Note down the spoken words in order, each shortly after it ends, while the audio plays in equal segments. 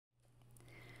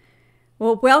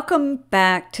Well, welcome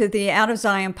back to the Out of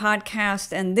Zion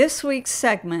podcast and this week's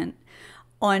segment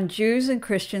on Jews and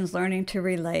Christians learning to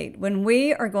relate, when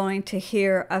we are going to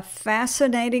hear a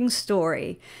fascinating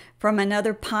story from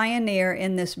another pioneer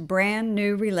in this brand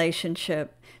new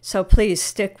relationship. So please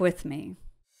stick with me.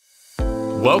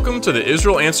 Welcome to the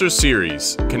Israel Answers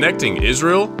series, connecting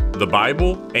Israel, the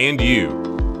Bible, and you.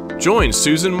 Join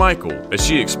Susan Michael as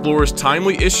she explores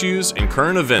timely issues and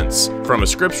current events from a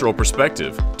scriptural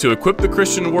perspective to equip the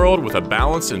Christian world with a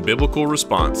balanced and biblical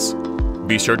response.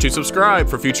 Be sure to subscribe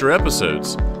for future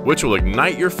episodes, which will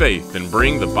ignite your faith and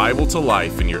bring the Bible to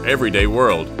life in your everyday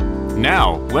world.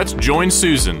 Now, let's join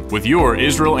Susan with your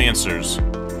Israel Answers.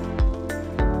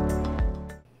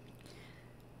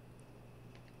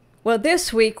 Well,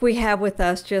 this week we have with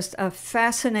us just a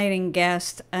fascinating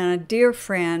guest and a dear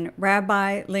friend,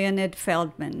 Rabbi Leonid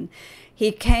Feldman.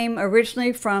 He came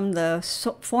originally from the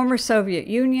former Soviet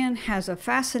Union, has a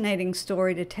fascinating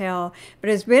story to tell,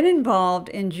 but has been involved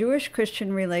in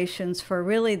Jewish-Christian relations for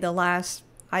really the last,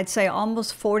 I'd say,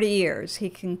 almost 40 years.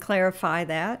 He can clarify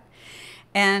that,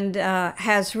 and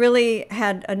has really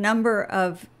had a number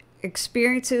of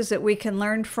experiences that we can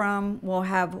learn from, will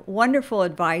have wonderful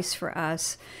advice for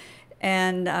us.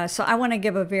 And so I want to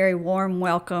give a very warm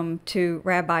welcome to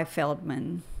Rabbi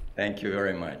Feldman. Thank you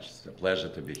very much. It's a pleasure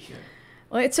to be here.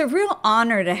 Well, it's a real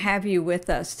honor to have you with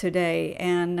us today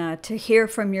and to hear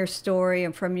from your story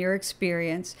and from your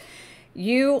experience.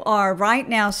 You are right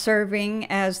now serving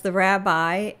as the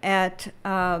rabbi at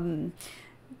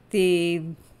the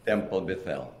Temple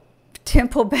Bethel.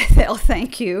 Temple Bethel,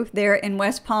 thank you, there in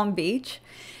West Palm Beach.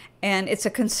 And it's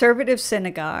a conservative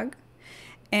synagogue.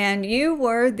 And you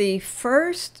were the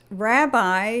first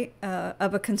rabbi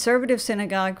of a conservative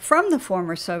synagogue from the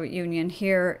former Soviet Union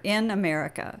here in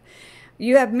America.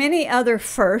 You have many other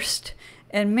firsts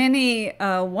and many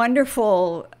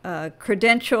wonderful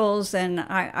credentials, and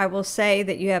I will say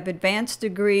that you have advanced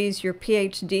degrees. Your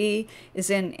PhD is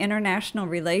in international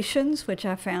relations, which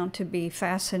I found to be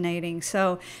fascinating.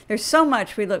 So there's so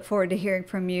much we look forward to hearing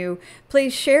from you.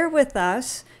 Please share with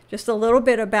us just a little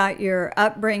bit about your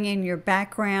upbringing, your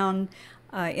background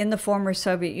in the former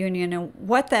Soviet Union, and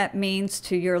what that means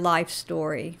to your life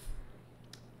story.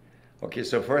 Okay,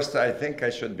 so first I think I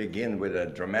should begin with the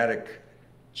dramatic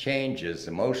changes,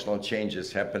 emotional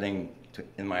changes happening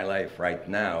in my life right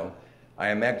now. I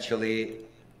am actually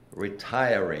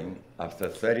retiring after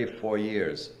 34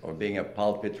 years of being a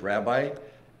pulpit rabbi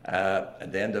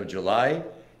at the end of July.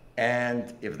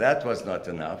 And if that was not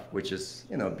enough, which is,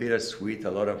 bittersweet,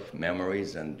 a lot of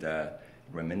memories and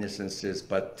reminiscences,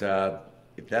 but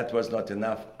if that was not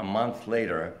enough, a month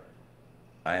later,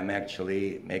 I am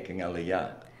actually making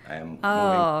Aliyah. I am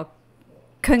moving.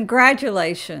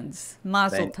 Congratulations.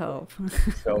 Mazel tov.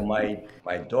 So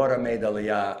my daughter made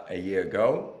Aliyah a year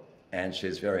ago, and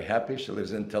she's very happy. She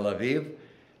lives in Tel Aviv.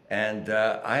 And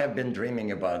I have been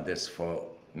dreaming about this for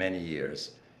many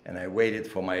years. And I waited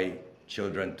for my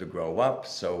children to grow up,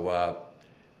 so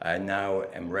I now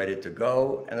am ready to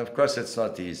go. And of course, it's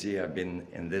not easy. I've been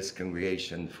in this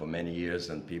congregation for many years,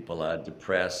 and people are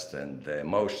depressed and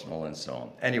emotional and so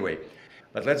on. Anyway,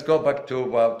 but let's go back to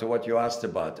what you asked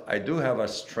about. I do have a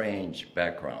strange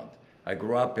background. I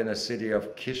grew up in a city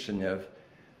of Kishinev,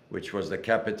 which is the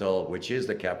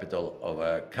capital of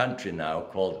a country now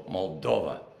called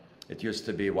Moldova. It used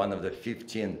to be one of the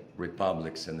 15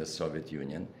 republics in the Soviet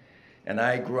Union. And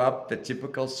I grew up the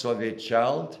typical Soviet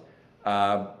child,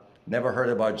 never heard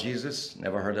about Jesus,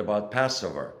 never heard about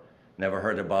Passover, never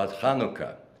heard about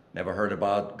Hanukkah, never heard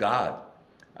about God.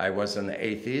 I was an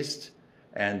atheist,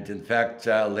 and in fact,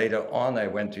 later on I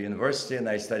went to university and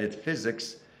I studied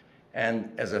physics, and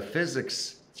as a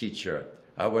physics teacher,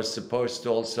 I was supposed to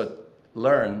also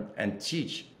learn and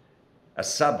teach a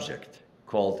subject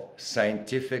called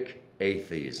scientific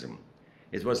atheism.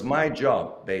 It was my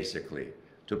job, basically,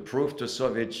 to prove to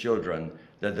Soviet children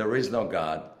that there is no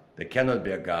God, there cannot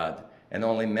be a God, and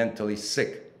only mentally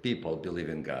sick people believe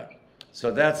in God.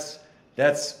 So that's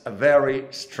a very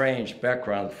strange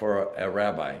background for a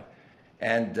rabbi.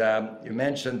 And you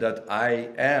mentioned that I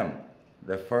am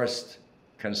the first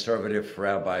conservative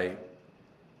rabbi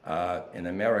in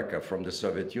America from the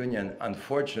Soviet Union.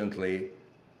 Unfortunately,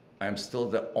 I'm still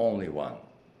the only one.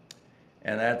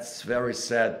 And that's very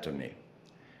sad to me.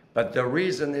 But the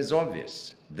reason is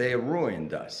obvious. They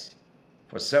ruined us.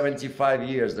 For 75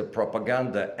 years, the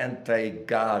propaganda,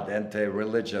 anti-God,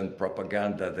 anti-religion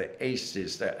propaganda, the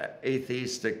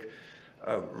atheistic,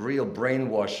 real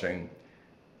brainwashing,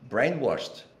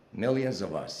 brainwashed millions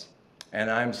of us. And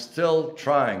I'm still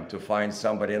trying to find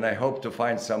somebody, and I hope to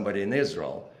find somebody in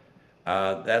Israel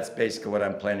That's basically what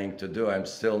I'm planning to do. I'm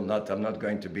not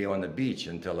going to be on the beach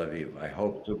in Tel Aviv. I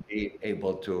hope to be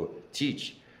able to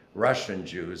teach Russian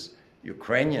Jews,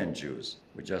 Ukrainian Jews.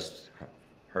 We just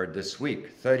heard this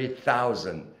week,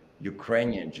 30,000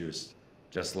 Ukrainian Jews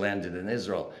just landed in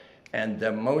Israel. And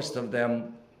most of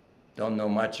them don't know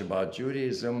much about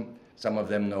Judaism. Some of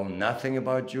them know nothing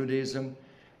about Judaism.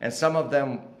 And some of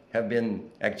them have been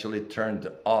actually turned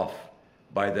off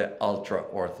by the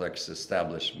ultra-Orthodox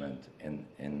establishment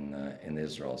in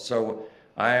Israel. So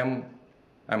I'm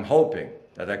hoping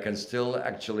that I can still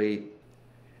actually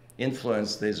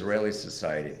influence the Israeli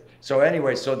society. So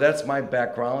anyway, so that's my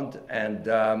background, and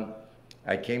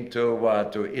I came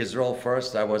to Israel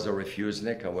first. I was a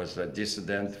refusnik. I was a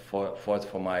dissident, fought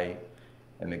for my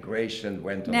immigration,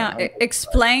 went on Now,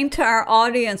 explain to our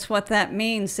audience what that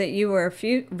means, that you were a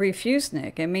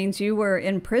refusnik. It means you were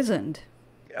imprisoned.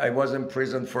 I was in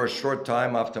prison for a short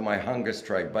time after my hunger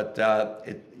strike, but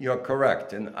you're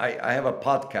correct. And I have a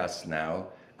podcast now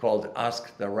called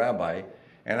Ask the Rabbi,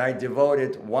 and I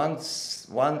devoted one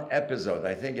episode,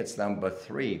 I think it's number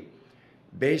 3,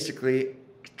 basically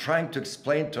trying to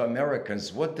explain to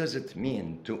Americans what does it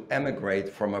mean to emigrate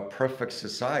from a perfect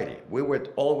society. We were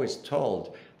always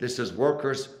told this is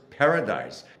workers'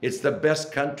 paradise. It's the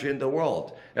best country in the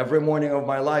world. Every morning of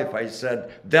my life, I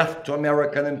said, death to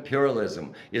American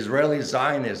imperialism, Israeli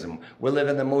Zionism. We live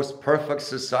in the most perfect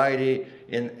society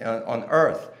on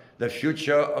earth. The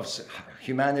future of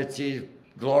humanity,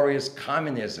 glorious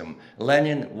communism.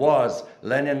 Lenin was,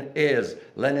 Lenin is,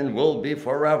 Lenin will be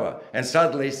forever. And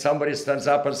suddenly somebody stands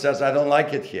up and says, I don't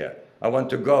like it here. I want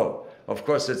to go. Of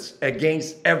course, it's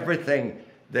against everything,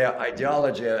 their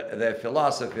ideology, their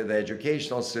philosophy, their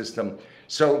educational system.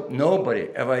 So nobody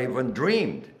ever even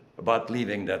dreamed about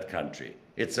leaving that country.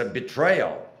 It's a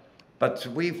betrayal. But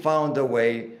we found a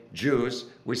way, Jews,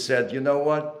 we said, you know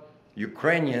what?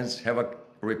 Ukrainians have a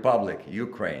republic,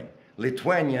 Ukraine.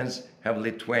 Lithuanians have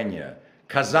Lithuania.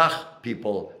 Kazakh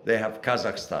people, they have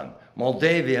Kazakhstan.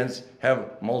 Moldavians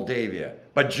have Moldavia.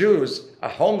 But Jews are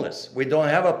homeless. We don't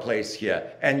have a place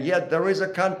here. And yet there is a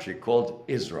country called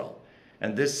Israel.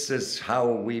 And this is how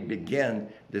we began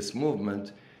this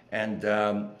movement.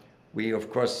 And we,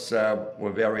 of course,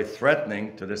 were very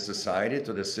threatening to the society,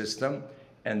 to the system,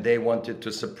 and they wanted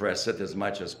to suppress it as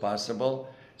much as possible.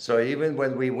 So even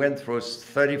when we went through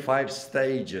 35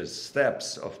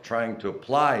 steps of trying to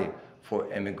apply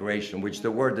for immigration, which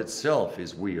the word itself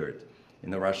is weird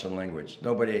in the Russian language.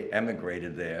 Nobody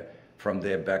emigrated there from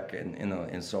there back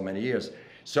in so many years.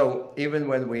 So even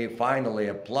when we finally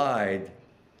applied,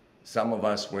 some of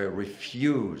us were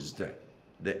refused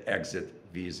the exit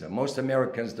visa. Most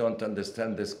Americans don't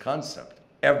understand this concept.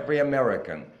 Every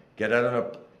American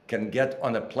can get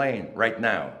on a plane right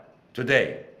now,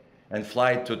 today, and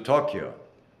fly to Tokyo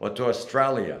or to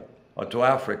Australia or to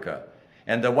Africa.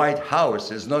 And the White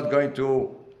House is not going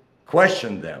to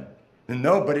question them.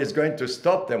 Nobody is going to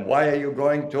stop them. Why are you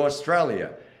going to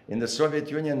Australia? In the Soviet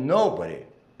Union, nobody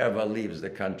ever leaves the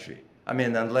country. I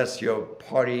mean, unless you're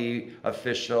party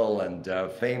official and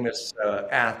famous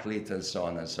athlete and so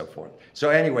on and so forth.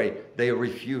 So anyway, they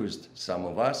refused some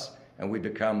of us, and we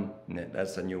become,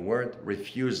 that's a new word,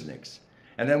 refuseniks.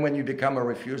 And then when you become a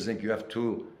refusnik, you have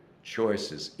two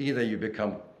choices. Either you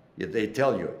become, they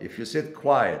tell you, if you sit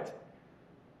quiet,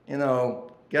 you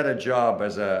know, get a job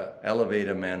as an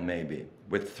elevator man maybe.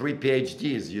 With 3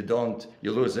 PhDs,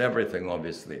 you lose everything,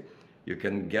 obviously. You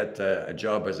can get a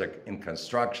job in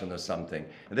construction or something.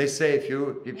 And they say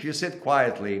if you sit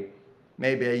quietly,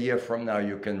 maybe a year from now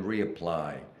you can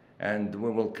reapply, and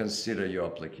we will consider your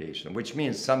application, which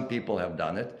means some people have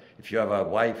done it. If you have a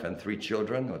wife and 3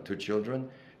 children or 2 children,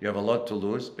 you have a lot to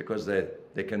lose because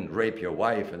they can rape your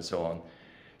wife and so on.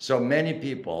 So many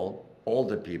people,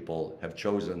 older people, have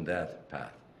chosen that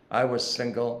path. I was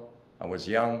single, I was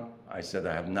young, I said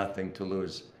I have nothing to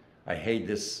lose. I hate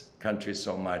this country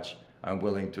so much. I'm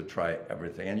willing to try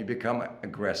everything. And you become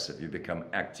aggressive, you become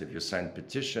active, you sign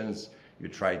petitions, you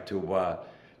try to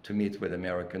meet with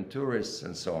American tourists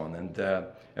and so on. And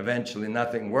eventually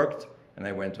nothing worked, and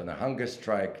I went on a hunger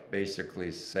strike,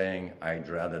 basically saying I'd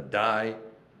rather die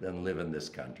than live in this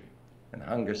country. And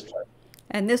hunger strike.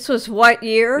 And this was what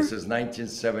year? This is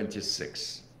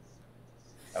 1976.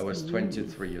 I was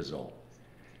 23 years old.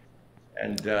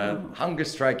 And hunger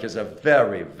strike is a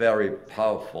very, very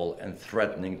powerful and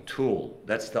threatening tool.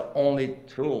 That's the only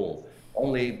tool,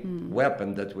 only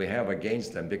weapon that we have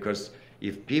against them. Because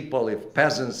if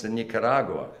peasants in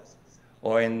Nicaragua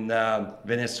or in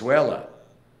Venezuela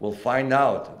will find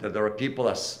out that there are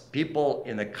people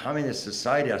in a communist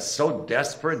society are so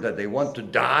desperate that they want to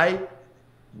die,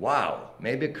 wow,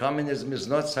 maybe communism is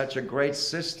not such a great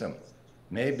system.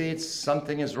 Maybe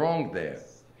something is wrong there.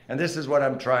 And this is what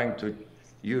I'm trying to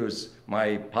use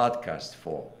my podcast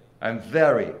for. I'm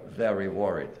very, very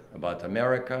worried about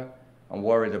America. I'm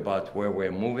worried about where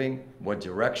we're moving, what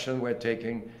direction we're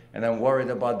taking, and I'm worried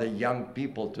about the young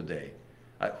people today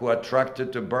who are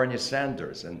attracted to Bernie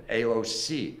Sanders and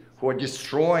AOC, who are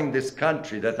destroying this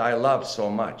country that I love so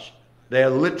much. They are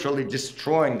literally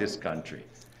destroying this country.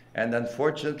 And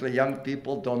unfortunately, young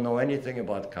people don't know anything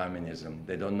about communism.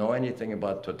 They don't know anything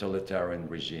about totalitarian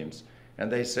regimes. And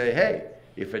they say, hey,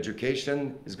 if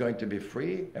education is going to be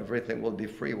free, everything will be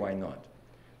free, why not?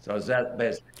 So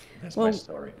that's my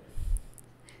story.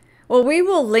 Well, we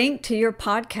will link to your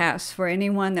podcast for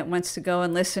anyone that wants to go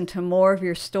and listen to more of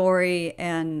your story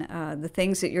and the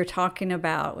things that you're talking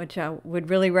about, which I would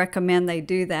really recommend they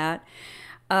do that.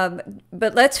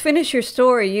 But let's finish your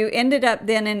story. You ended up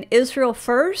then in Israel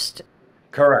first?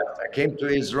 Correct. I came to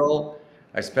Israel.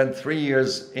 I spent 3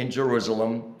 years in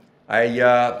Jerusalem.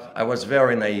 I was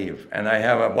very naive, and I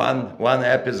have one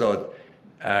episode.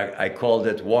 I called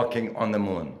it "Walking on the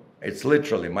Moon." It's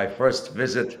literally my first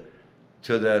visit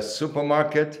to the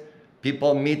supermarket.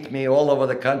 People meet me all over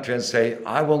the country and say,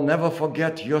 "I will never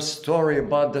forget your story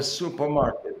about the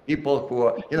supermarket." People who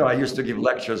are, I used to give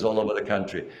lectures all over the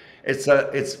country. It's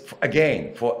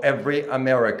again for every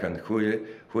American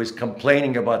who is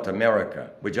complaining about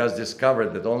America. We just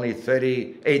discovered that only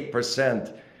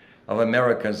 38% of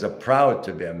Americans are proud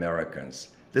to be Americans.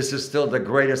 This is still the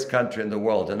greatest country in the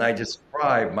world. And I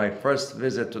described my first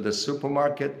visit to the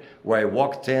supermarket where I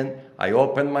walked in, I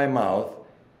opened my mouth,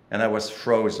 and I was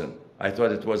frozen. I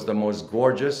thought it was the most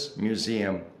gorgeous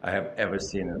museum I have ever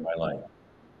seen in my life.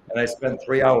 And I spent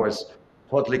 3 hours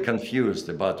totally confused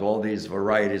about all these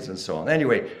varieties and so on.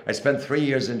 Anyway, I spent 3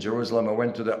 years in Jerusalem. I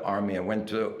went to the army.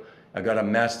 I got a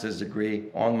master's degree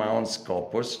on Mount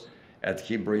Scopus at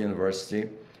Hebrew University.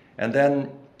 And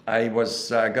then I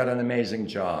got an amazing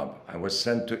job. I was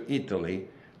sent to Italy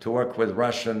to work with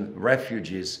Russian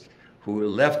refugees who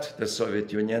left the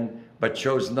Soviet Union but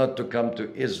chose not to come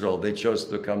to Israel. They chose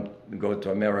to go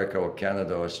to America or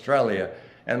Canada or Australia.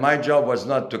 And my job was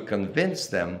not to convince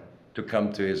them to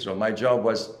come to Israel. My job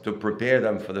was to prepare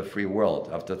them for the free world.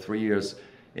 After 3 years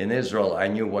in Israel, I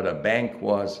knew what a bank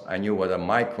was. I knew what a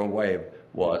microwave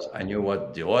was. I knew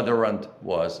what deodorant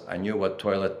was. I knew what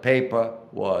toilet paper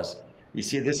was. You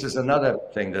see, this is another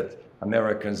thing that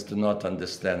Americans do not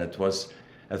understand. It was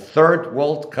a third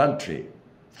world country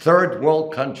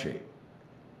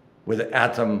with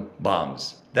atom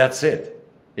bombs. That's it.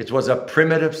 It was a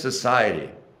primitive society,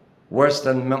 worse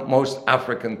than most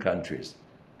African countries.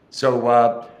 So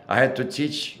I had to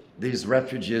teach these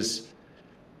refugees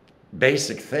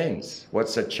basic things.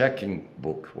 What's a checking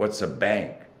book? What's a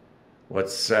bank?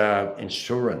 What's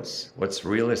insurance? What's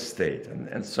real estate?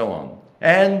 And so on.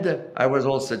 And I was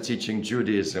also teaching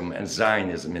Judaism and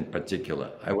Zionism in particular.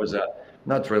 I was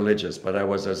not religious, but I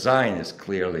was a Zionist,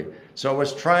 clearly. So I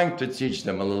was trying to teach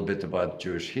them a little bit about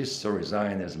Jewish history,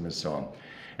 Zionism, and so on.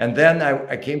 And then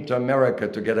I came to America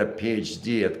to get a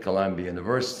PhD at Columbia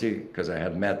University because I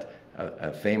had met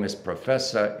a famous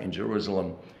professor in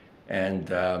Jerusalem.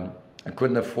 And I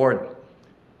couldn't afford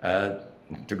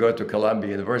to go to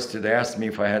Columbia University. They asked me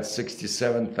if I had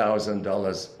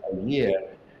 $67,000 a year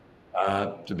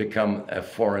to become a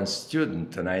foreign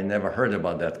student. And I never heard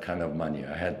about that kind of money.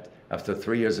 After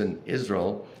 3 years in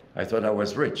Israel, I thought I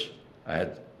was rich. I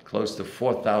had close to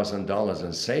 $4,000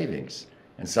 in savings.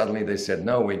 And suddenly they said,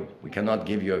 no, we cannot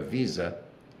give you a visa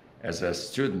as a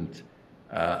student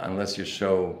unless you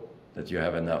show that you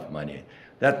have enough money.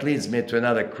 That leads me to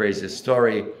another crazy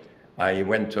story. I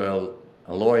went to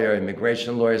a lawyer,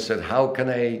 immigration lawyer, said, how can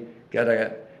I get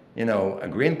a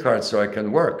green card so I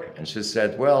can work? And she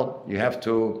said, well, you have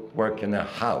to work in a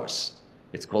house.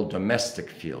 It's called domestic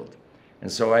field.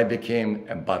 And so I became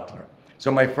a butler.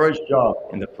 So my first job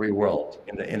in the free world,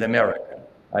 in America,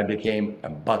 I became a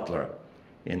butler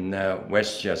in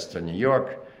Westchester, New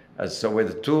York. So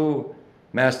with 2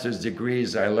 master's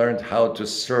degrees, I learned how to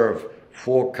serve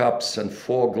 4 cups and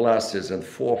 4 glasses and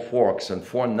 4 forks and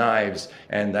 4 knives.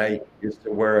 And I used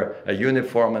to wear a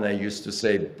uniform and I used to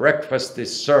say, breakfast is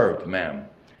served, ma'am.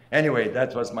 Anyway,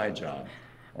 that was my job.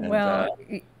 And, well,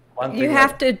 you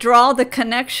have to draw the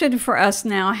connection for us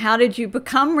now. How did you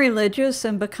become religious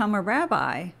and become a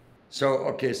rabbi?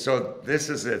 So this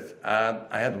is it.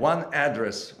 I had one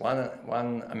address,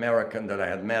 one American that I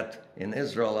had met in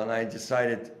Israel, and I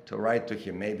decided to write to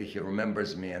him. Maybe he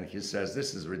remembers me, and he says,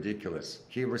 this is ridiculous.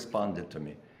 He responded to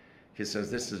me. He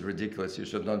says, this is ridiculous. You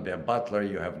should not be a butler.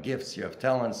 You have gifts. You have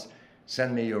talents.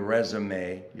 send me your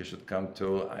resume. You should come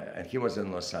to, and he was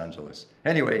in Los Angeles.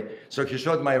 Anyway, so he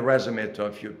showed my resume to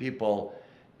a few people,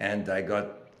 and I got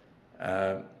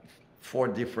 4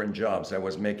 different jobs. I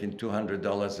was making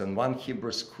 $200 in one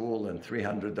Hebrew school and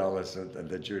 $300 at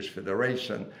the Jewish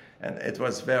Federation, and it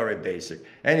was very basic.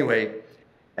 Anyway,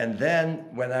 and then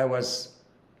when I was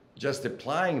just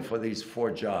applying for these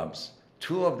 4 jobs,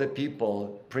 2 of the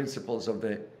people, principals of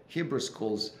the Hebrew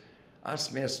schools,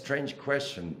 asked me a strange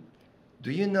question.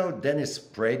 Do you know Dennis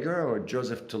Prager or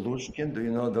Joseph Telushkin? Do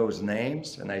you know those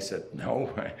names? And I said,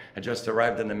 no, I just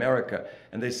arrived in America.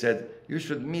 And they said, you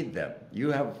should meet them.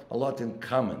 You have a lot in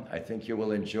common. I think you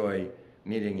will enjoy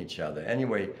meeting each other.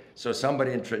 Anyway, so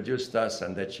somebody introduced us,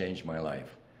 and that changed my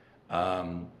life.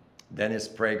 Dennis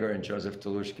Prager and Joseph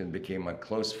Telushkin became my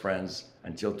close friends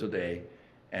until today.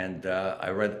 And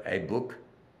I read a book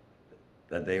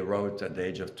that they wrote at the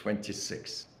age of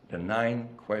 26. The 9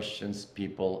 questions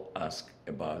people ask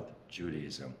about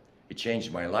Judaism. It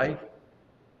changed my life,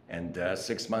 and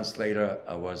 6 months later,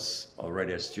 I was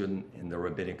already a student in the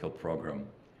rabbinical program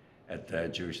at the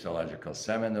Jewish Theological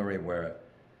Seminary, where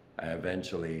I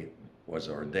eventually was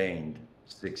ordained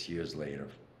 6 years later.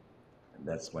 And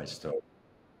that's my story.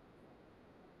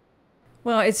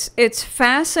 Well, it's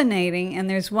fascinating, and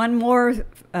there's one more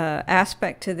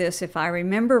aspect to this, if I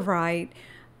remember right.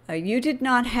 You did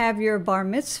not have your bar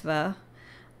mitzvah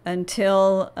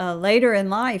until later in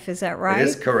life, is that right? It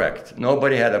is correct.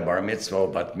 Nobody had a bar mitzvah or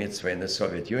bat mitzvah in the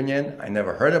Soviet Union. I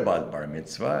never heard about bar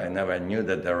mitzvah. I never knew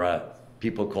that there are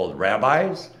people called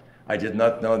rabbis. I did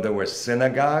not know there were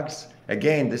synagogues.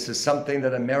 Again, this is something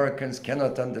that Americans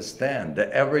cannot understand.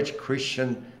 The average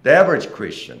Christian,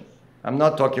 I'm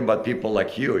not talking about people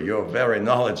like you. You're very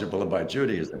knowledgeable about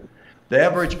Judaism. The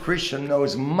average Christian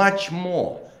knows much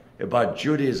more about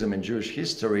Judaism and Jewish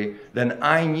history than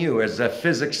I knew as a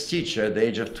physics teacher at the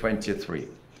age of 23.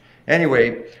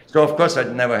 Anyway, so of course I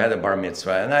never had a bar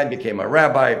mitzvah, and I became a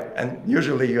rabbi, and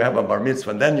usually you have a bar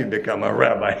mitzvah and then you become a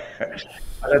rabbi.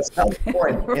 But at some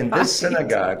point in this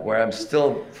synagogue, where I'm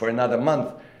still for another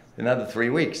month, another 3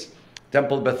 weeks,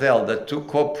 Temple Bethel, the 2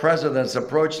 co-presidents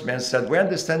approached me and said, we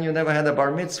understand you never had a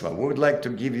bar mitzvah. We would like to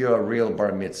give you a real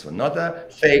bar mitzvah, not a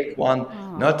fake one,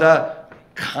 not a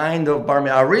kind of bar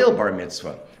mitzvah, a real bar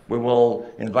mitzvah. We will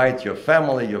invite your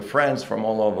family, your friends from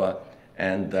all over,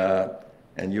 and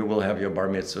you will have your bar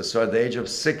mitzvah. So at the age of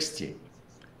 60,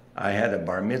 I had a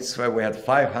bar mitzvah. We had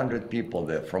 500 people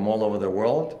there from all over the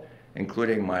world,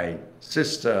 including my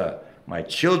sister. My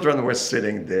children were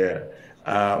sitting there.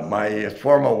 My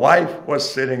former wife was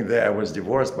sitting there. I was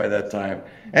divorced by that time.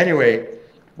 Anyway,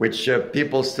 which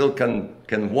people still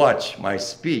can watch my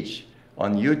speech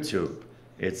on YouTube.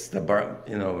 It's the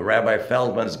Rabbi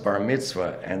Feldman's bar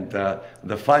mitzvah. And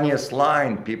the funniest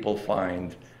line people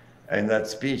find in that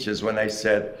speech is when I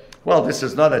said, well, this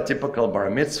is not a typical bar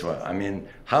mitzvah. I mean,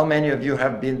 how many of you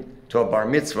have been to a bar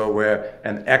mitzvah where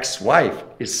an ex-wife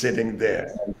is sitting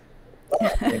there?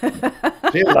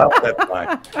 She loved that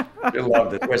line. She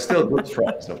loved it. We're still good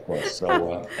friends, of course.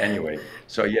 So anyway,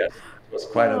 so yes, it was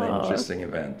quite an interesting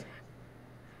event.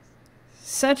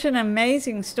 Such an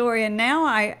amazing story. And now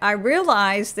I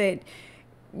realize that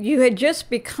you had just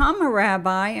become a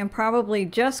rabbi and probably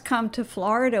just come to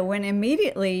Florida when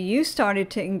immediately you started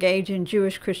to engage in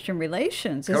Jewish-Christian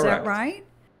relations. Is Correct. that right?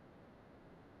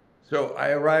 So I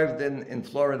arrived in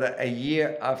Florida a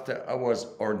year after I was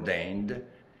ordained.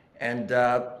 And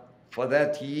for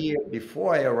that year,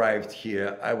 before I arrived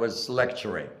here, I was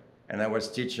lecturing. And I was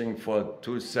teaching for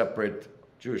 2 separate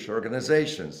Jewish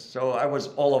organizations. So I was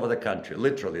all over the country,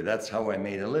 literally. That's how I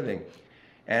made a living.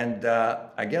 And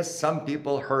I guess some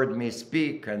people heard me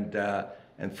speak and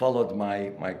followed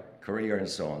my career and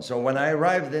so on. So when I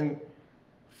arrived in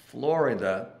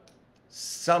Florida,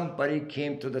 somebody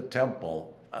came to the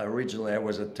temple. Originally, I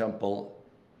was at Temple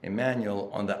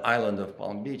Emmanuel on the island of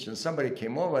Palm Beach, and somebody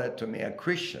came over to me, a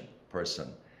Christian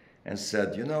person, and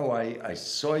said, you know, I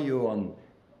saw you on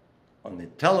the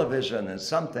television and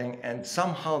something, and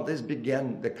somehow this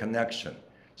began the connection.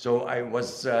 So I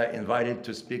was invited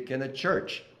to speak in a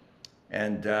church,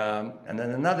 and then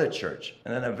another church,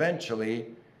 and then eventually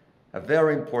a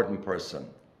very important person,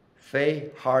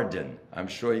 Faye Hardin. I'm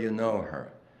sure you know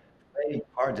her. Faye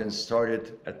Hardin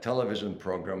started a television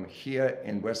program here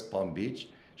in West Palm Beach.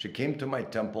 She came to my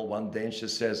temple one day and she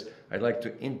says, I'd like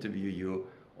to interview you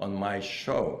on my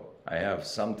show. I have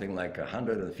something like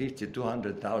 150,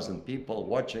 200,000 people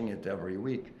watching it every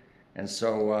week. And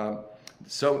so,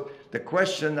 so the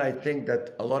question I think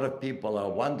that a lot of people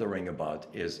are wondering about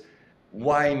is,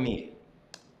 why me?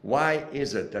 Why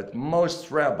is it that most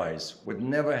rabbis would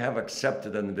never have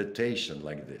accepted an invitation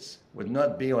like this, would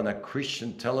not be on a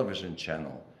Christian television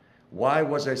channel? Why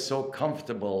was I so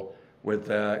comfortable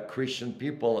with Christian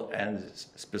people, and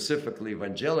specifically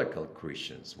evangelical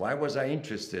Christians? Why was I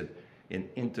interested in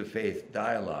interfaith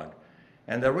dialogue?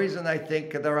 And the reason, I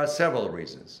think there are several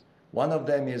reasons. One of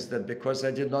them is that because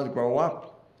I did not grow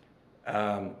up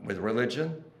with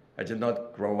religion, I did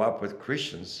not grow up with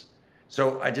Christians,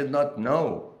 so I did not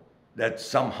know that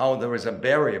somehow there is a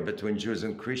barrier between Jews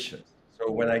and Christians. So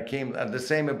when I came, and the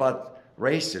same about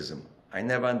racism. I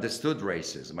never understood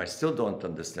racism. I still don't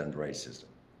understand racism.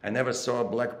 I never saw a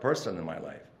black person in my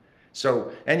life.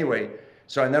 So anyway,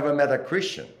 so I never met a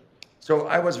Christian. So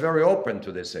I was very open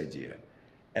to this idea.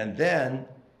 And then,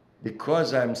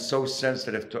 because I'm so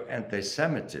sensitive to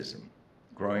anti-Semitism,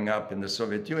 growing up in the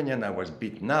Soviet Union, I was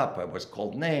beaten up, I was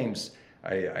called names.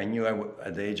 I knew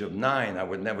at the age of 9, I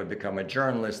would never become a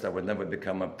journalist, I would never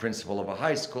become a principal of a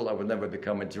high school, I would never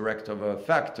become a director of a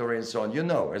factory, and so on. You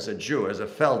know, as a Jew, as a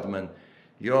Feldman,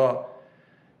 your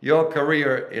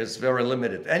career is very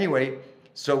limited. Anyway,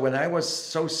 so when I was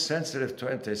so sensitive to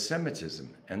anti-Semitism,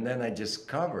 and then I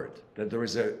discovered that there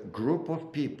is a group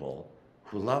of people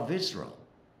who love Israel,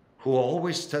 who are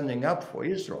always standing up for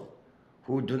Israel,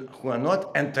 who are not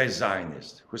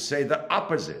anti-Zionist, who say the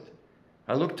opposite.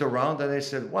 I looked around and I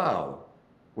said, wow,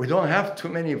 we don't have too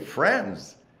many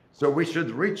friends, so we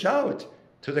should reach out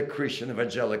to the Christian,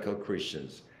 evangelical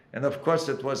Christians. And of course,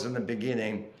 it was in the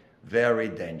beginning very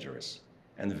dangerous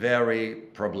and very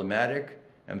problematic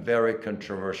and very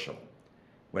controversial.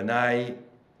 When I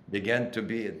began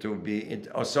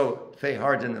so Faye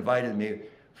Hardin invited me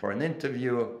for an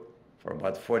interview for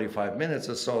about 45 minutes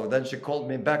or so. Then she called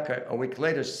me back a week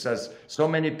later. She says, so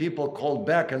many people called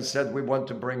back and said, we want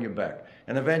to bring you back.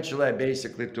 And eventually I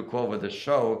basically took over the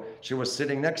show. She was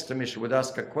sitting next to me. She would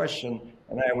ask a question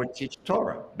and I would teach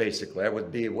Torah, basically. I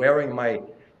would be wearing my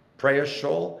prayer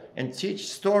shawl and teach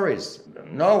stories,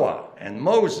 Noah and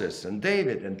Moses and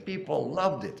David, and people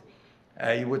loved it.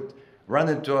 You would run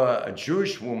into a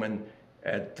Jewish woman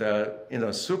at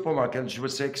a supermarket and she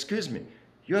would say, excuse me,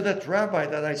 you're that rabbi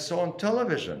that I saw on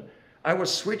television. I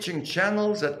was switching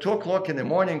channels at 2 o'clock in the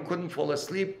morning, couldn't fall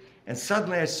asleep, and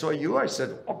suddenly I saw you. I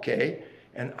said, okay.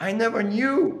 And I never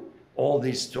knew all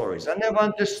these stories. I never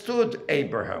understood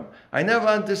Abraham. I never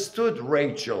understood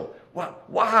Rachel.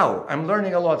 Wow, I'm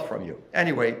learning a lot from you.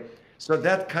 Anyway, so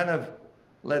that kind of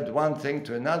led one thing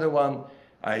to another one.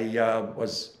 I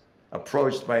was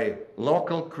approached by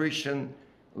local Christian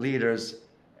leaders,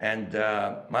 and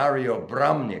Mario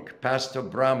Bramnik, Pastor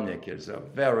Bramnik, is a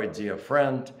very dear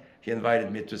friend. He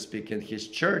invited me to speak in his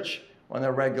church on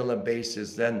a regular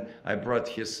basis. Then I brought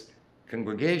his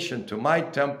congregation to my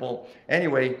temple.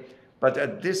 Anyway, but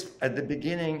at the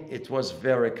beginning, it was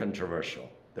very controversial.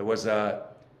 There was a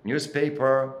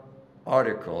newspaper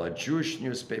article, a Jewish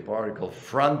newspaper article,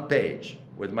 front page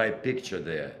with my picture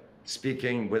there,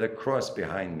 speaking with a cross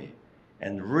behind me,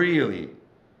 and really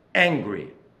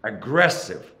angry,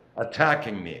 aggressive,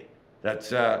 attacking me. That,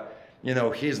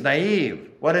 he's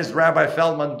naive. What is Rabbi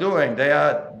Feldman doing? They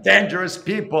are dangerous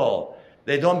people.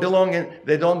 They don't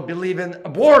believe in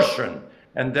abortion.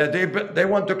 And they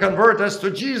want to convert us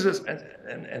to Jesus,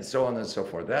 and so on and so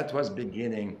forth. That was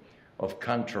beginning of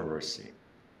controversy.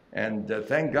 And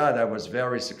thank God I was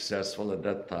very successful at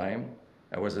that time.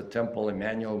 I was at Temple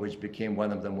Emmanuel, which became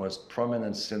one of the most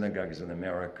prominent synagogues in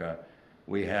America.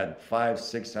 We had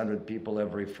 500-600 people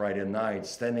every Friday night,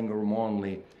 standing room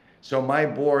only. So my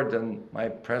board and my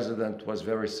president was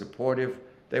very supportive.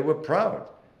 They were proud.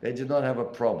 They did not have a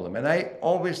problem. And I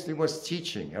obviously was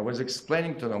teaching. I was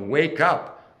explaining to them, wake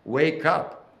up, wake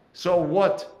up. So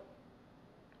what?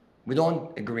 We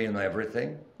don't agree on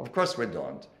everything. Of course we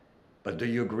don't. But do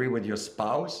you agree with your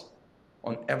spouse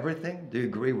on everything? Do you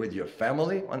agree with your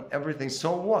family on everything?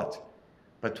 So what?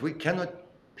 But we cannot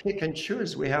pick and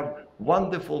choose. We have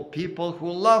wonderful people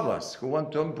who love us, who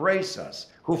want to embrace us,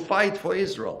 who fight for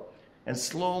Israel. And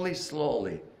slowly,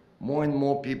 slowly, more and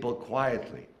more people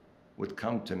quietly would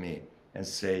come to me and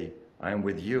say, I'm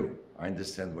with you. I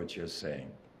understand what you're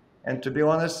saying. And to be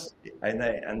honest, and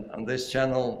on this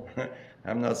channel,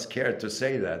 I'm not scared to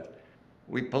say that,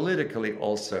 we politically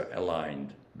also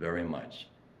aligned very much.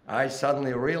 I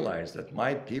suddenly realized that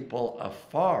my people are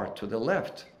far to the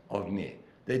left of me.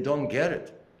 They don't get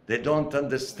it. They don't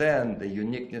understand the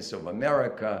uniqueness of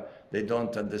America. They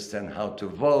don't understand how to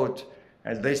vote.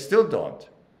 And they still don't.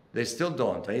 They still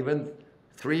don't. Even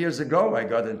 3 years ago, I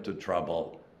got into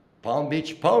trouble. Palm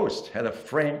Beach Post had a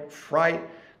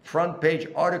front page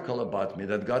article about me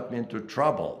that got me into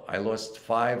trouble. I lost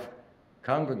 5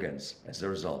 congregants as a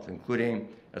result, including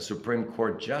a Supreme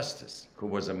Court justice who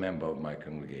was a member of my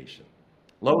congregation.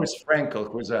 Lois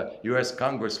Frankel, who was a US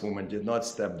Congresswoman, did not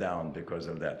step down because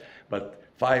of that, but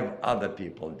 5 other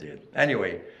people did.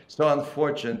 Anyway, so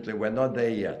unfortunately, we're not there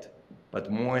yet,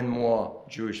 but more and more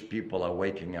Jewish people are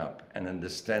waking up and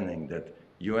understanding that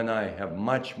you and I have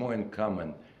much more in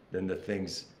common than the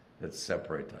things that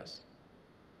separate us.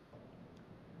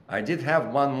 I did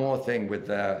have one more thing with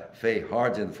Faye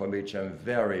Hardin, for which I'm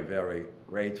very, very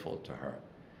grateful to her.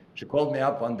 She called me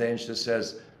up one day and she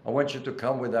says, I want you to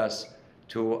come with us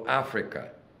to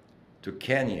Africa, to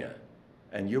Kenya,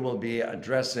 and you will be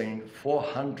addressing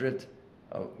 400,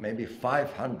 maybe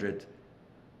 500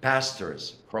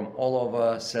 pastors from all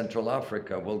over Central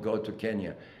Africa will go to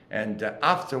Kenya. And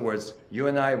afterwards, you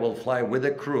and I will fly with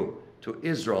a crew to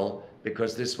Israel,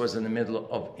 because this was in the middle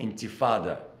of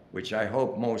Intifada, which I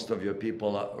hope most of your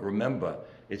people remember.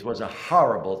 It was a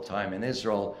horrible time in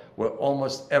Israel where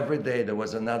almost every day there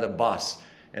was another bus,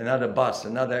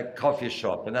 another coffee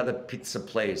shop, another pizza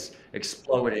place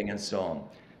exploding and so on.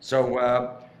 So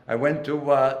I went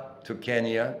to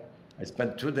Kenya. I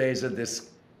spent 2 days at this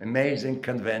amazing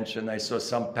convention. I saw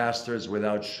some pastors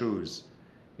without shoes.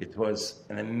 It was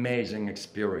an amazing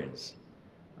experience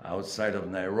outside of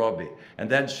Nairobi. And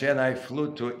then she and I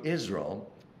flew to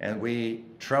Israel, and we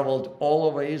traveled all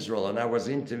over Israel, and I was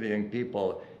interviewing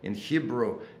people in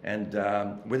Hebrew and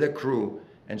with a crew.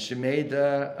 And she made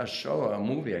a show, a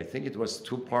movie. I think it was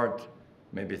 2-part,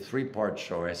 maybe 3-part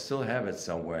show. I still have it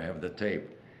somewhere. I have the tape.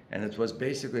 And it was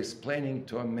basically explaining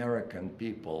to American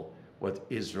people what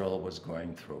Israel was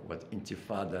going through, what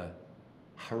Intifada,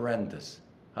 horrendous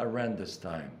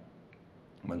time,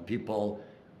 when people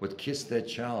would kiss their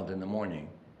child in the morning,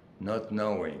 not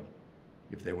knowing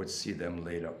if they would see them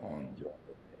later on during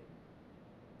the day.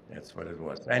 That's what it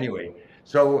was. Anyway,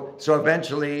 so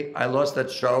eventually I lost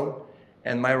that show,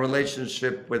 and my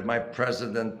relationship with my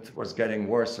president was getting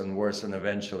worse and worse, and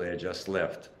eventually I just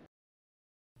left.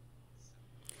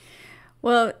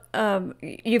 Well,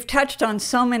 you've touched on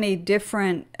so many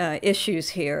different issues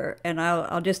here, and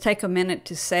I'll just take a minute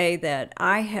to say that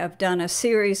I have done a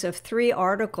series of 3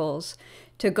 articles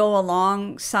to go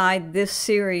alongside this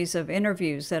series of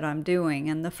interviews that I'm doing.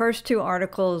 And the first 2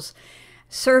 articles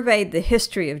surveyed the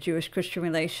history of Jewish-Christian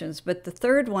relations, but the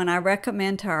third one I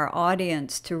recommend to our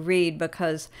audience to read,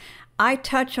 because I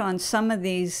touch on some of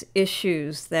these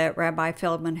issues that Rabbi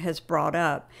Feldman has brought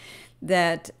up,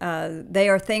 that they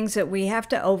are things that we have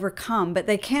to overcome, but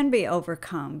they can be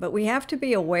overcome, but we have to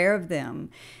be aware of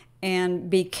them and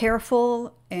be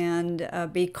careful and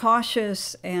be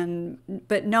cautious,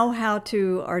 but know how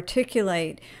to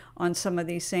articulate on some of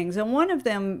these things. And one of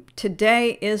them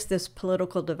today is this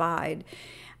political divide.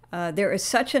 There is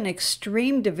such an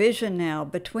extreme division now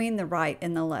between the right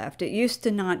and the left. It used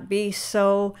to not be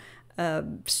so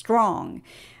strong,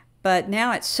 but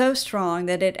now it's so strong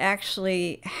that it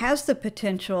actually has the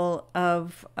potential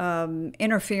of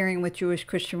interfering with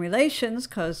Jewish-Christian relations,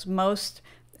 because most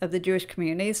of the Jewish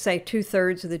community, say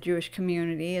 2/3 of the Jewish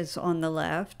community is on the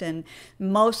left, and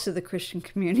most of the Christian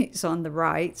community is on the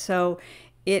right. So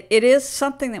it is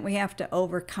something that we have to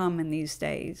overcome in these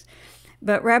days.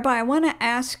 But Rabbi, I want to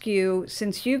ask you,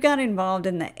 since you got involved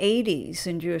in the 80s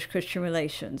in Jewish-Christian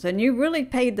relations, and you really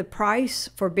paid the price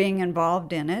for being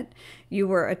involved in it, you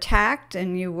were attacked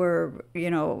and you were,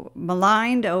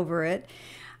 maligned over it.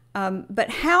 But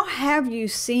how have you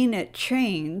seen it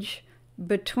change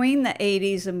between the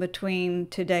 80s and between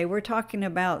today? We're talking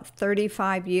about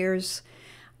 35 years.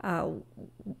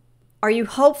 Are you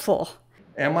hopeful?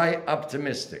 Am I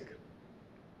optimistic?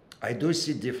 I do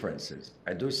see differences.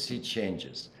 I do see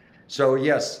changes. So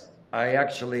yes, I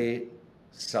actually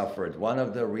suffered. One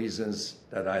of the reasons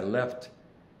that I left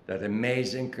that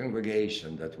amazing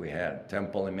congregation that we had,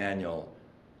 Temple Emmanuel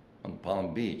on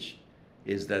Palm Beach,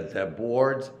 is that the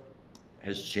board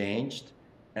has changed,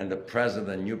 and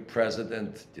the new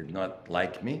president did not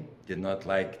like me, did not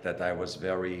like that I was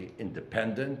very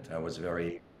independent, I was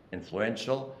very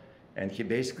influential. And he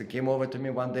basically came over to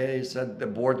me one day, he said, the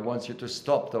board wants you to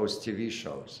stop those TV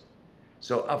shows.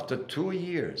 So after 2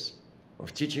 years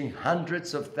of teaching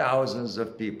hundreds of thousands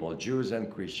of people, Jews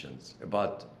and Christians,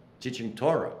 about teaching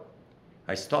Torah,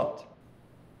 I stopped.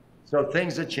 So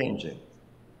things are changing.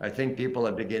 I think people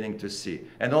are beginning to see.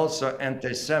 And also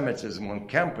anti-Semitism on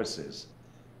campuses,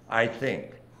 I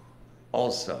think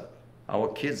also our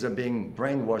kids are being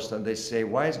brainwashed, and they say,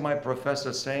 why is my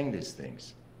professor saying these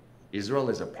things? Israel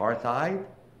is apartheid,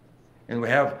 and we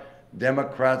have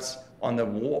Democrats on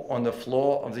the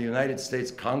floor of the United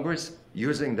States Congress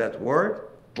using that word.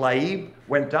 Tlaib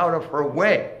went out of her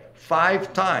way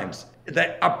 5 times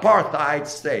the apartheid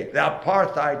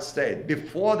state,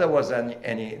 before there was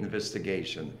any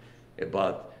investigation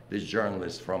about this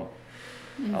journalist from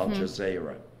Al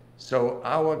Jazeera. So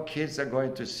our kids are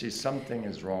going to see something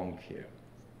is wrong here.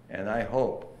 And I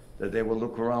hope that they will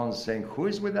look around saying, who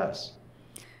is with us?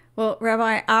 Well,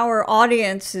 Rabbi, our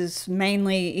audience is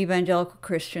mainly evangelical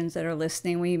Christians that are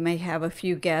listening. We may have a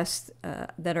few guests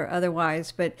that are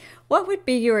otherwise, but what would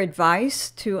be your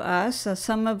advice to us?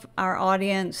 Some of our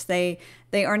audience, they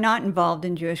are not involved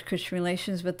in Jewish-Christian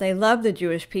relations, but they love the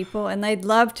Jewish people, and they'd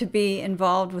love to be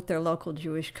involved with their local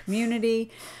Jewish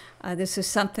community. This is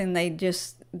something they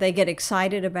get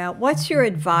excited about. What's your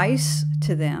advice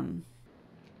to them?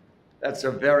 That's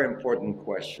a very important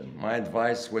question. My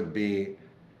advice would be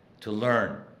to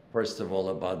learn, first of all,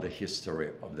 about the history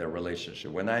of their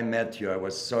relationship. When I met you, I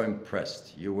was so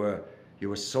impressed. You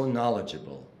were so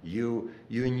knowledgeable. You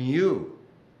knew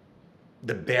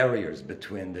the barriers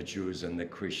between the Jews and the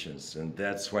Christians, and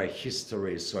that's why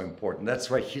history is so important.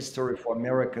 That's why history for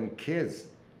American kids,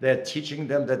 they're teaching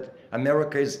them that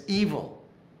America is evil.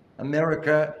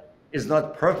 America is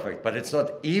not perfect, but it's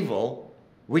not evil.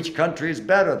 Which country is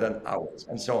better than ours,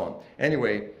 and so on.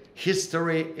 Anyway,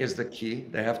 history is the key.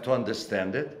 They have to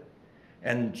understand it.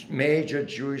 And major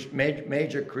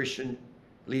Christian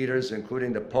leaders,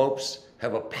 including the popes,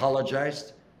 have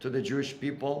apologized to the Jewish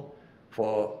people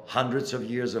for hundreds of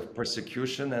years of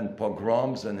persecution and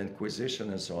pogroms and inquisition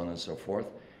and so on and so forth.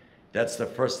 That's the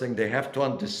first thing. They have to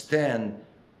understand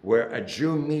where a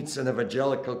Jew meets an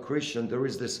evangelical Christian, there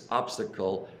is this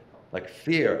obstacle, like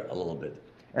fear a little bit.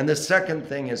 And the second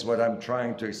thing is what I'm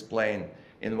trying to explain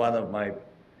in one of my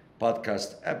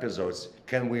podcast episodes.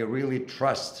 Can we really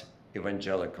trust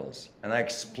evangelicals? And I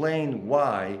explain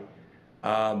why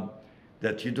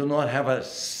that you do not have an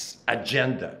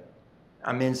agenda.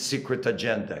 I mean, secret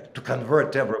agenda to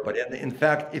convert everybody. And in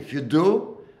fact, if you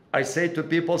do, I say to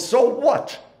people, so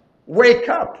what? Wake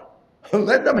up.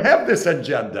 Let them have this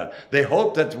agenda. They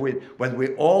hope that when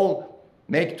we all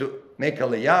make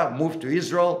Aliyah, move to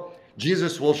Israel,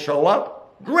 Jesus will show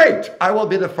up. Great. I will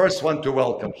be the first one to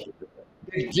welcome you.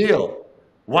 Big deal.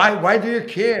 Why do you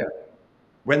care?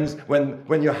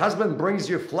 When your husband brings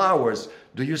you flowers,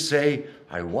 do you say,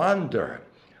 I wonder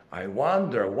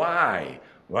why?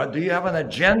 Well, do you have an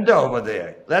agenda over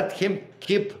there? Let him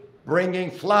keep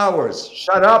bringing flowers.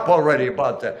 Shut up already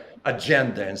about the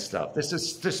agenda and stuff. This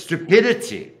is the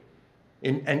stupidity,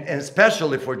 and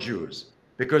especially for Jews,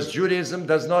 because Judaism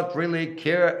does not really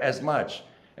care as much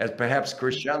as perhaps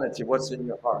Christianity. What's in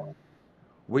your heart?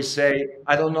 We say,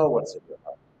 I don't know what's in your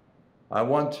heart. I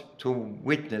want to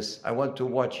witness, I want to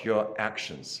watch your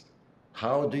actions.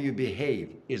 How do you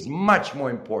behave is much more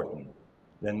important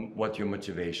than what your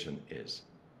motivation is.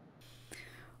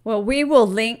 Well, we will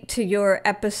link to your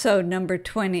episode number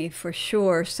 20 for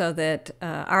sure, so that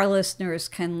our listeners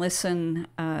can listen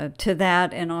to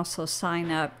that and also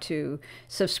sign up to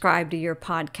subscribe to your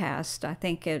podcast. I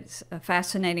think it's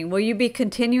fascinating. Will you be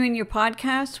continuing your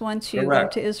podcast once you go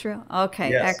to Israel?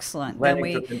 Okay, yes. Excellent.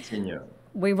 Planning to continue.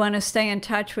 We want to stay in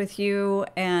touch with you,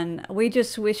 and we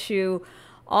just wish you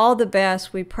all the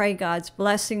best. We pray God's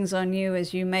blessings on you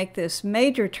as you make this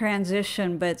major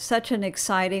transition, but such an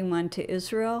exciting one, to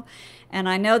Israel. And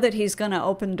I know that He's going to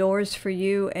open doors for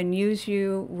you and use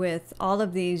you with all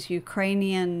of these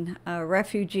Ukrainian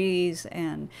refugees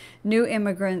and new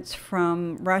immigrants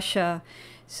from Russia.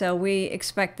 So we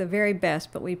expect the very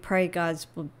best, but we pray God's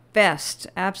best,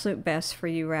 absolute best for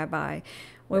you, Rabbi.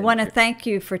 We want to thank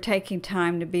you for taking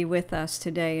time to be with us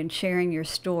today and sharing your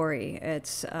story.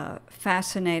 It's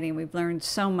fascinating. We've learned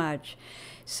so much.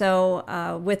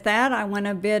 So with that, I want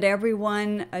to bid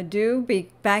everyone adieu.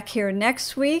 Be back here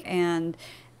next week. And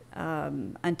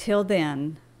until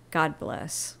then, God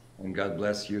bless. And God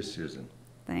bless you, Susan.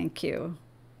 Thank you.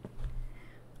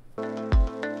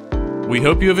 We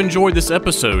hope you have enjoyed this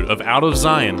episode of Out of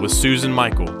Zion with Susan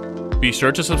Michael. Be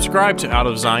sure to subscribe to Out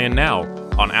of Zion now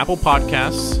on Apple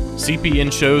Podcasts,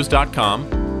 cpnshows.com,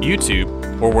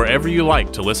 YouTube, or wherever you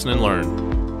like to listen and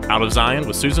learn. Out of Zion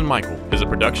with Susan Michael is a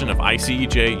production of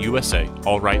ICEJ USA,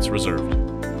 all rights reserved.